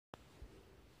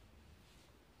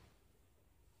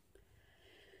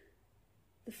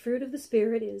The fruit of the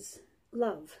Spirit is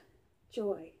love,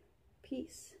 joy,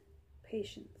 peace,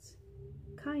 patience,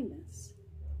 kindness,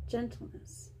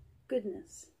 gentleness,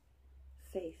 goodness,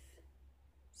 faith,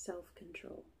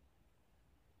 self-control.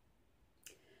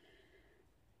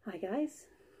 Hi guys.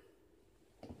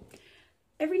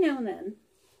 Every now and then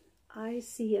I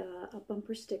see a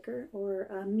bumper sticker or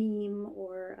a meme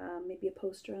or maybe a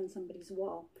poster on somebody's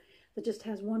wall that just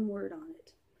has one word on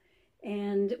it.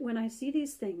 And when I see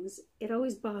these things, it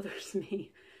always bothers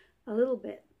me a little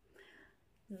bit.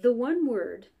 The one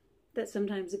word that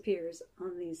sometimes appears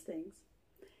on these things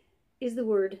is the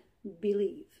word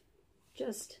believe.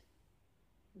 Just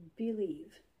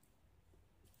believe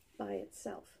by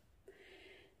itself.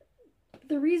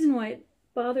 The reason why it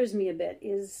bothers me a bit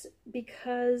is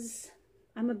because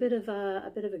I'm a bit of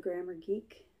a grammar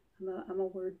geek. I'm a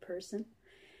word person,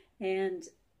 and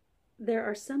there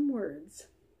are some words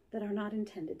that are not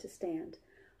intended to stand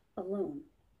alone.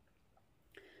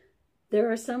 There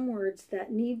are some words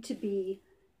that need to be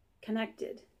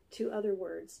connected to other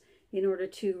words in order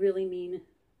to really mean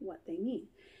what they mean.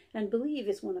 And believe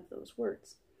is one of those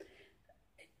words.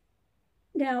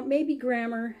 Now, maybe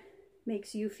grammar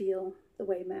makes you feel the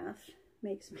way math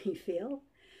makes me feel.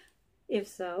 If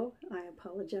so, I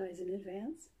apologize in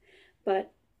advance.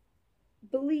 But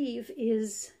believe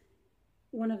is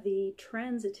one of the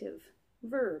transitive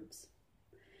verbs.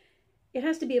 It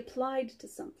has to be applied to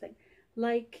something,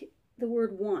 like the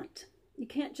word want. You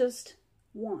can't just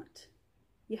want.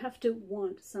 You have to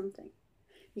want something.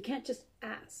 You can't just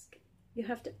ask. You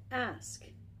have to ask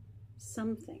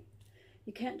something.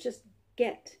 You can't just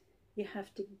get. You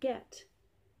have to get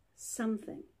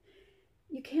something.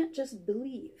 You can't just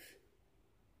believe.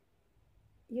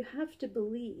 You have to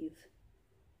believe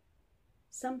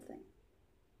something.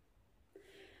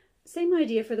 Same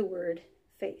idea for the word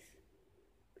faith.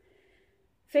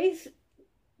 Faith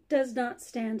does not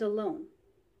stand alone.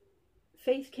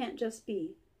 Faith can't just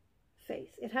be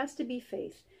faith. It has to be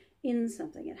faith in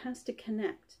something. It has to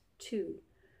connect to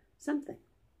something,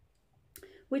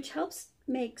 which helps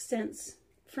make sense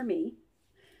for me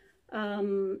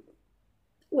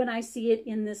when I see it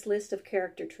in this list of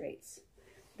character traits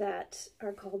that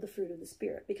are called the fruit of the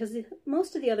Spirit, because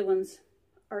most of the other ones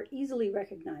are easily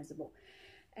recognizable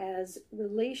as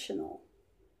relational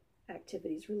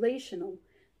activities, relational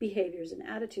behaviors and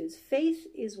attitudes. Faith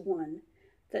is one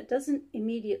that doesn't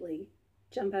immediately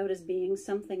jump out as being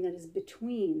something that is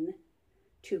between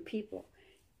two people,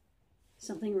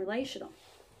 something relational.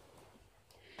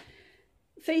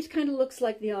 Faith kind of looks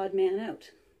like the odd man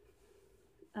out.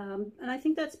 And I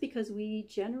think that's because we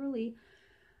generally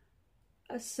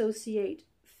associate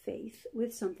faith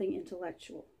with something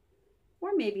intellectual,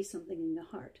 or maybe something in the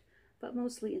heart, but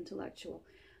mostly intellectual.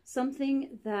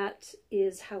 Something that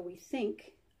is how we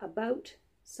think about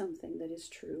something that is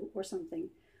true, or something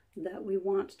that we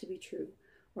want to be true,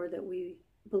 or that we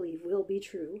believe will be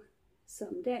true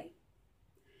someday.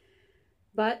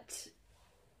 But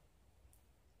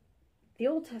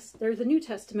the New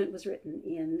Testament was written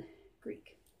in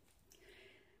Greek.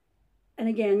 And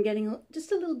again, getting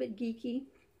just a little bit geeky,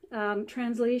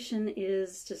 translation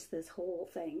is just this whole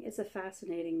thing. It's a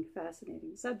fascinating,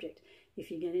 fascinating subject if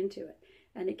you get into it,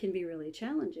 and it can be really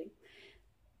challenging.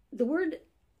 The word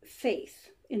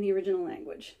faith in the original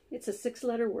language, it's a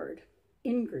 6-letter word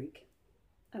in Greek.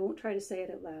 I won't try to say it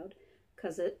out loud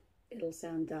because it'll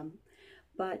sound dumb.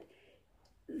 But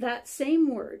that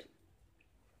same word,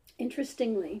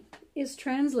 interestingly, is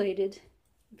translated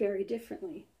very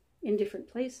differently in different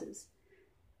places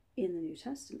in the New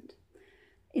Testament.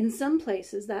 In some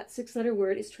places, that 6-letter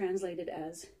word is translated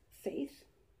as faith,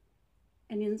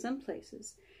 and in some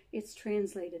places, it's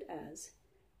translated as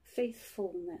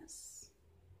faithfulness.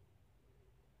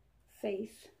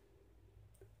 Faith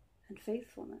and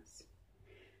faithfulness.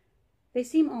 They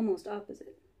seem almost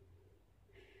opposite.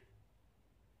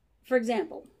 For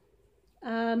example,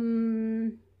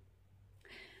 the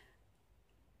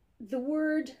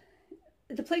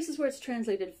places where it's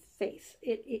translated faith,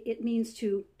 it means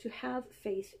to have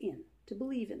faith in, to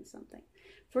believe in something.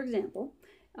 For example,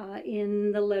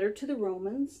 in the letter to the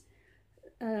Romans,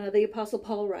 the Apostle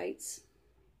Paul writes,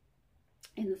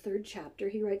 in the 3rd chapter,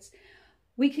 he writes,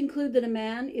 "We conclude that a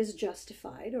man is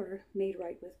justified or made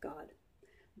right with God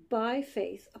by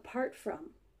faith apart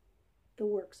from the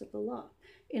works of the law."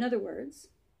 In other words,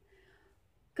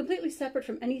 completely separate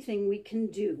from anything we can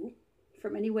do,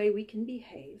 from any way we can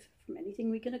behave, from anything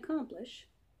we can accomplish,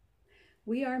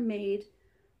 we are made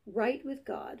right with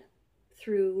God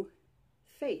through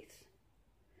faith.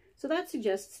 So that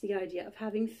suggests the idea of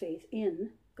having faith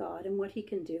in God and what he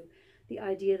can do, the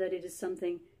idea that it is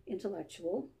something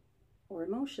intellectual or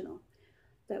emotional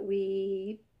that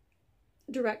we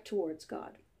direct towards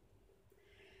God.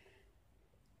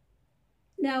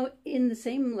 Now, in the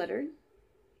same letter,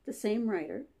 the same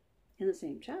writer, in the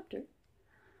same chapter,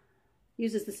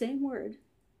 uses the same word,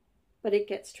 but it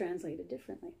gets translated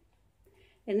differently.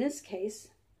 In this case,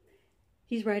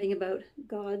 he's writing about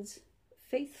God's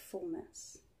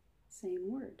faithfulness.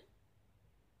 Same word.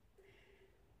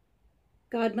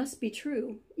 God must be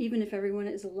true, even if everyone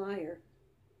is a liar.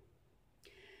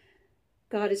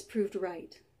 God is proved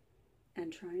right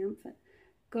and triumphant.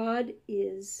 God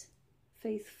is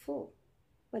faithful,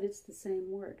 but it's the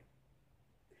same word.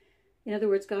 In other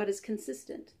words, God is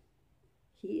consistent.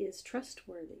 He is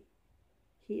trustworthy.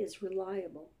 He is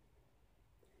reliable.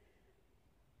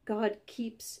 God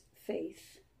keeps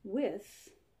faith with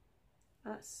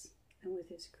us and with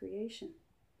his creation.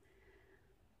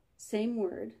 Same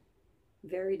word,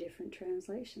 very different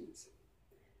translations.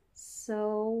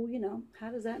 So,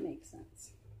 how does that make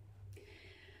sense?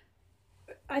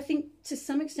 I think to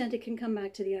some extent it can come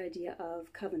back to the idea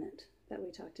of covenant that we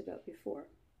talked about before.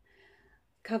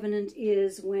 Covenant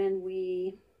is when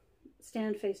we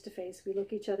stand face to face, we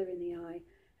look each other in the eye,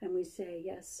 and we say,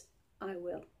 yes, I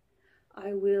will.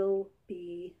 I will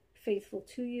be faithful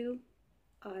to you.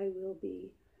 I will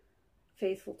be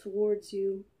faithful towards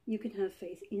you. You can have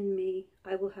faith in me.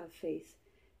 I will have faith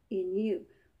in you.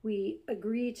 We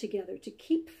agree together to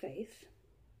keep faith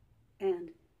and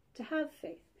to have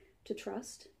faith, to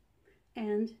trust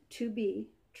and to be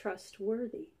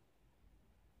trustworthy.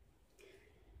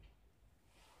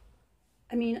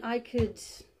 I mean, I could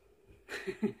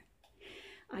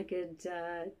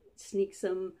sneak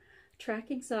some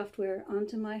tracking software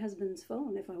onto my husband's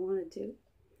phone if I wanted to.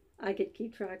 I could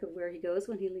keep track of where he goes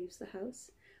when he leaves the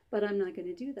house, but I'm not going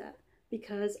to do that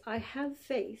because I have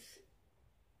faith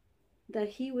that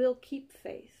he will keep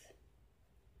faith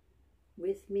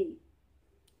with me.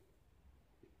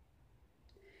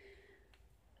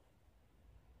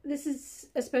 This is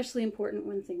especially important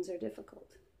when things are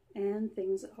difficult, and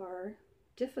things are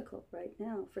difficult right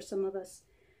now. For some of us,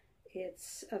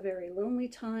 it's a very lonely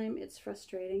time. It's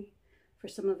frustrating. For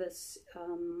some of us,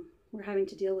 we're having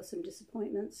to deal with some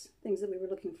disappointments, things that we were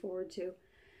looking forward to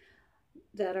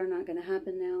that are not going to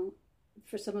happen now.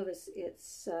 For some of us,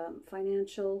 it's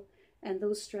financial, and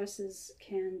those stresses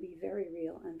can be very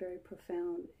real and very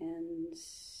profound and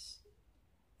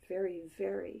very,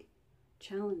 very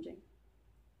challenging.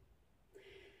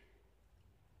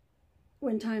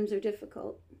 When times are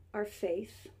difficult, our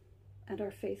faith and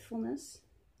our faithfulness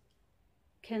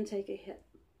can take a hit.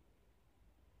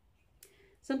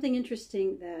 Something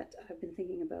interesting that I've been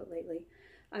thinking about lately,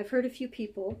 I've heard a few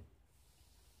people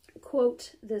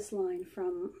quote this line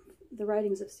from the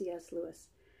writings of C.S. Lewis.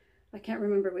 I can't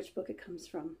remember which book it comes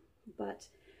from, but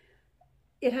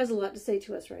it has a lot to say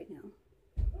to us right now.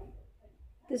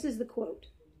 This is the quote.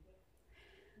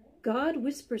 God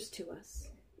whispers to us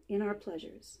in our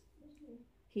pleasures.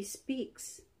 He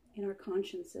speaks in our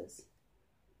consciences,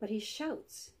 but he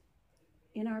shouts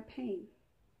in our pain.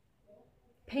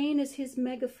 Pain is his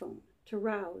megaphone to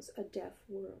rouse a deaf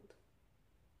world.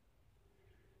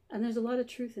 And there's a lot of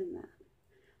truth in that.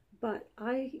 But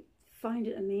I find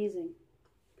it amazing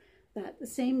that the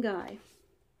same guy,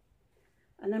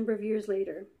 a number of years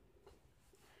later,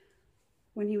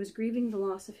 when he was grieving the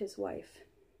loss of his wife,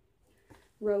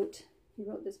 he wrote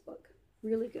this book.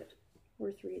 Really good,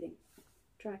 worth reading.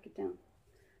 Track it down.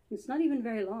 It's not even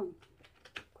very long.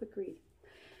 Quick read.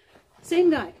 Same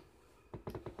guy.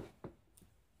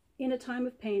 In a time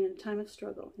of pain, in a time of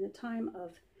struggle, in a time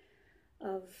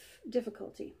of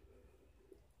difficulty,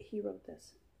 he wrote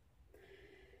this.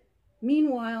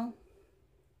 Meanwhile,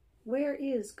 where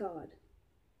is God?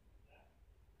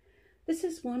 This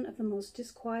is one of the most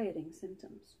disquieting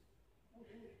symptoms.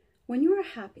 When you are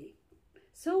happy,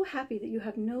 so happy that you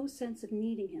have no sense of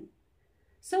needing him,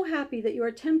 so happy that you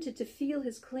are tempted to feel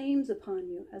his claims upon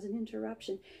you as an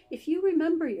interruption, if you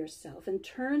remember yourself and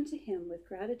turn to him with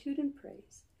gratitude and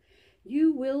praise,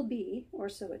 you will be, or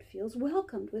so it feels,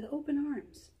 welcomed with open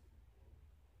arms.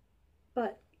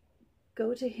 But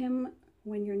go to him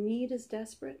when your need is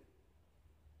desperate,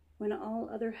 when all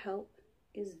other help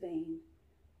is vain.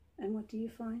 And what do you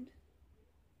find?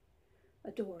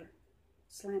 A door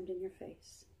slammed in your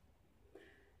face.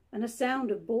 And a sound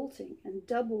of bolting and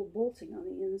double bolting on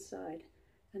the inside.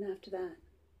 And after that,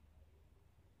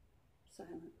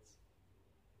 silence.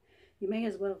 You may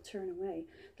as well turn away.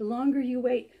 The longer you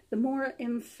wait, the more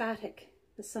emphatic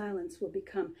the silence will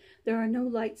become. There are no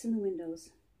lights in the windows.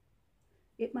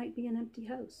 It might be an empty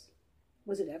house.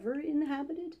 Was it ever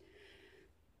inhabited?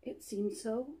 It seemed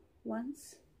so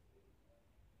once.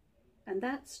 and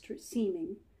that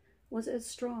seeming was as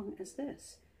strong as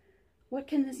this. What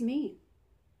can this mean?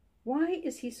 Why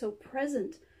is he so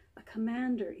present, a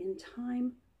commander in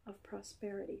time of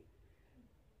prosperity,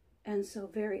 and so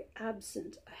very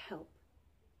absent a help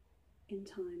in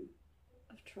time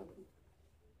of trouble?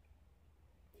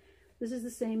 This is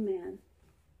the same man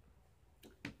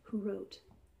who wrote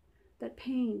that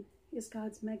pain is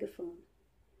God's megaphone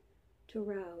to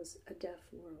rouse a deaf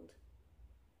world.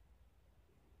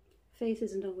 Faith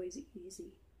isn't always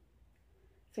easy.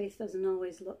 Faith doesn't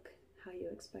always look how you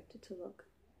expect it to look,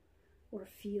 or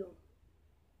feel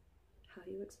how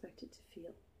you expect it to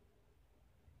feel.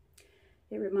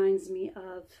 It reminds me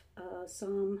of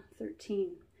Psalm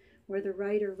 13, where the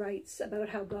writer writes about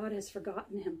how God has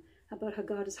forgotten him, about how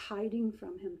God is hiding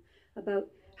from him, about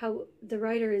how the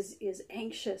writer is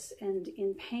anxious and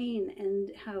in pain,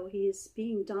 and how he is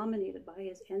being dominated by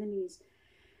his enemies,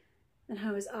 and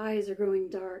how his eyes are growing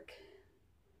dark,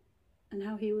 and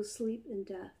how he will sleep in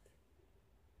death,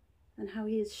 and how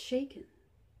he is shaken.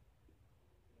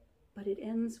 But it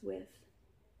ends with,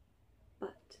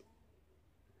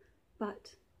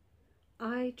 but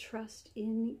I trust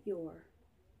in your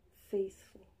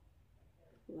faithful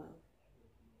love.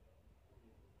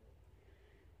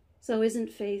 So isn't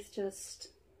faith just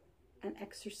an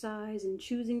exercise in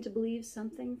choosing to believe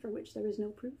something for which there is no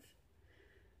proof?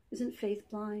 Isn't faith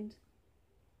blind?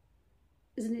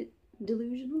 Isn't it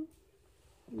delusional?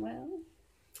 Well,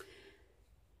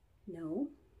 no.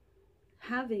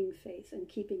 Having faith and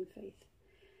keeping faith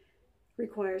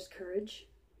requires courage.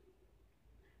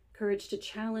 Courage to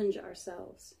challenge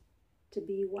ourselves to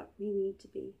be what we need to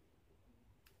be.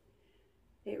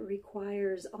 It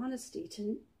requires honesty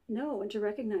to know and to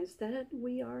recognize that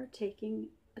we are taking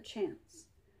a chance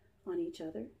on each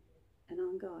other and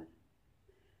on God.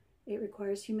 It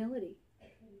requires humility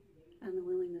and the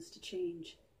willingness to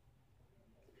change.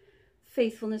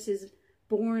 Faithfulness is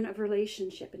born of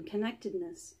relationship and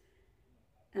connectedness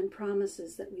and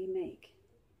promises that we make.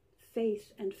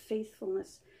 Faith and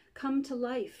faithfulness come to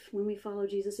life when we follow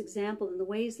Jesus' example in the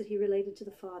ways that he related to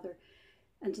the Father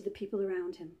and to the people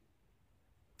around him.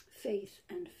 Faith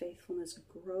and faithfulness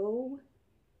grow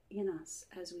in us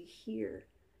as we hear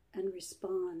and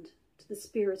respond to the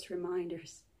Spirit's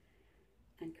reminders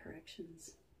and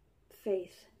corrections.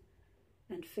 Faith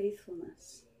and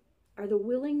faithfulness are the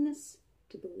willingness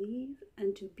to believe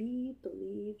and to be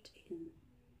believed in,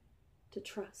 to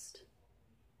trust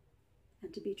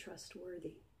and to be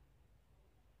trustworthy.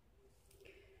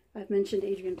 I've mentioned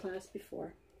Adrian Plass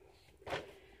before.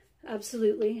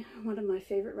 Absolutely one of my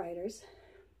favorite writers.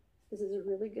 This is a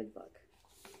really good book.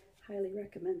 Highly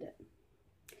recommend it.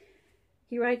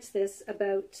 He writes this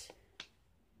about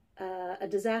a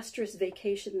disastrous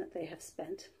vacation that they have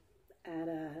spent at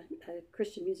a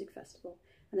Christian music festival.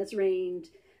 And it's rained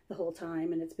the whole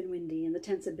time, and it's been windy, and the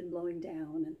tents have been blowing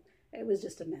down, and it was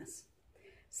just a mess.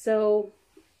 So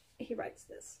he writes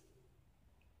this.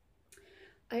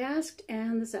 I asked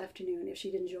Anne this afternoon if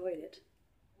she'd enjoyed it.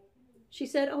 She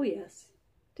said, oh yes.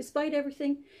 Despite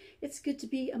everything, it's good to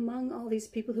be among all these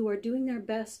people who are doing their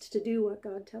best to do what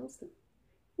God tells them.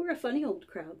 We're a funny old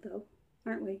crowd, though,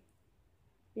 aren't we?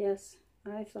 Yes,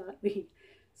 I thought we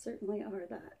certainly are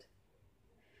that.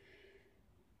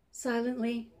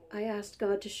 Silently, I asked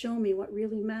God to show me what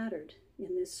really mattered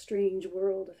in this strange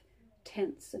world of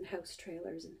tents and house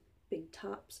trailers and big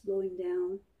tops blowing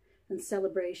down and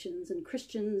celebrations and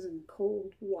Christians and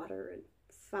cold water and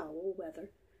foul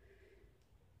weather.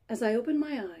 As I opened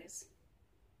my eyes,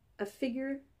 a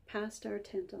figure passed our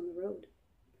tent on the road.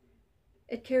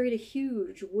 It carried a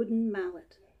huge wooden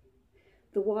mallet.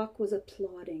 The walk was a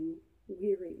plodding,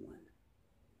 weary one.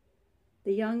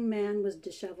 The young man was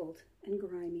disheveled and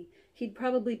grimy. He'd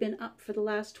probably been up for the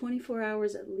last 24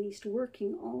 hours at least,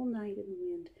 working all night in the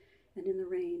wind and in the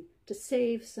rain to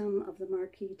save some of the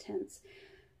marquee tents.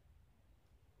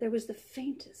 There was the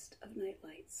faintest of night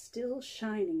lights still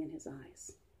shining in his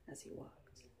eyes as he walked.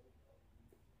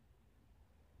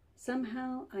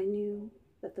 Somehow I knew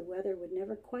that the weather would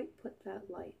never quite put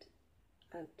that light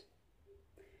out.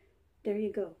 There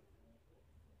you go,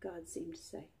 God seemed to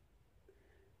say.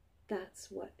 That's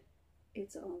what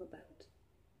it's all about.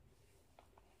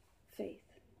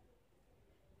 Faith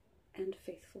and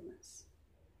faithfulness.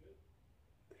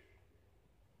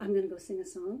 I'm going to go sing a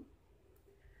song.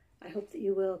 I hope that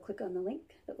you will click on the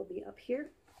link that will be up here.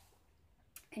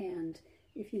 And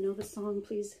if you know the song,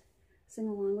 please sing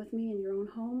along with me in your own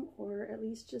home, or at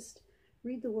least just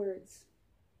read the words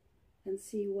and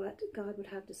see what God would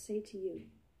have to say to you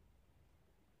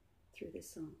through this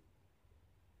song.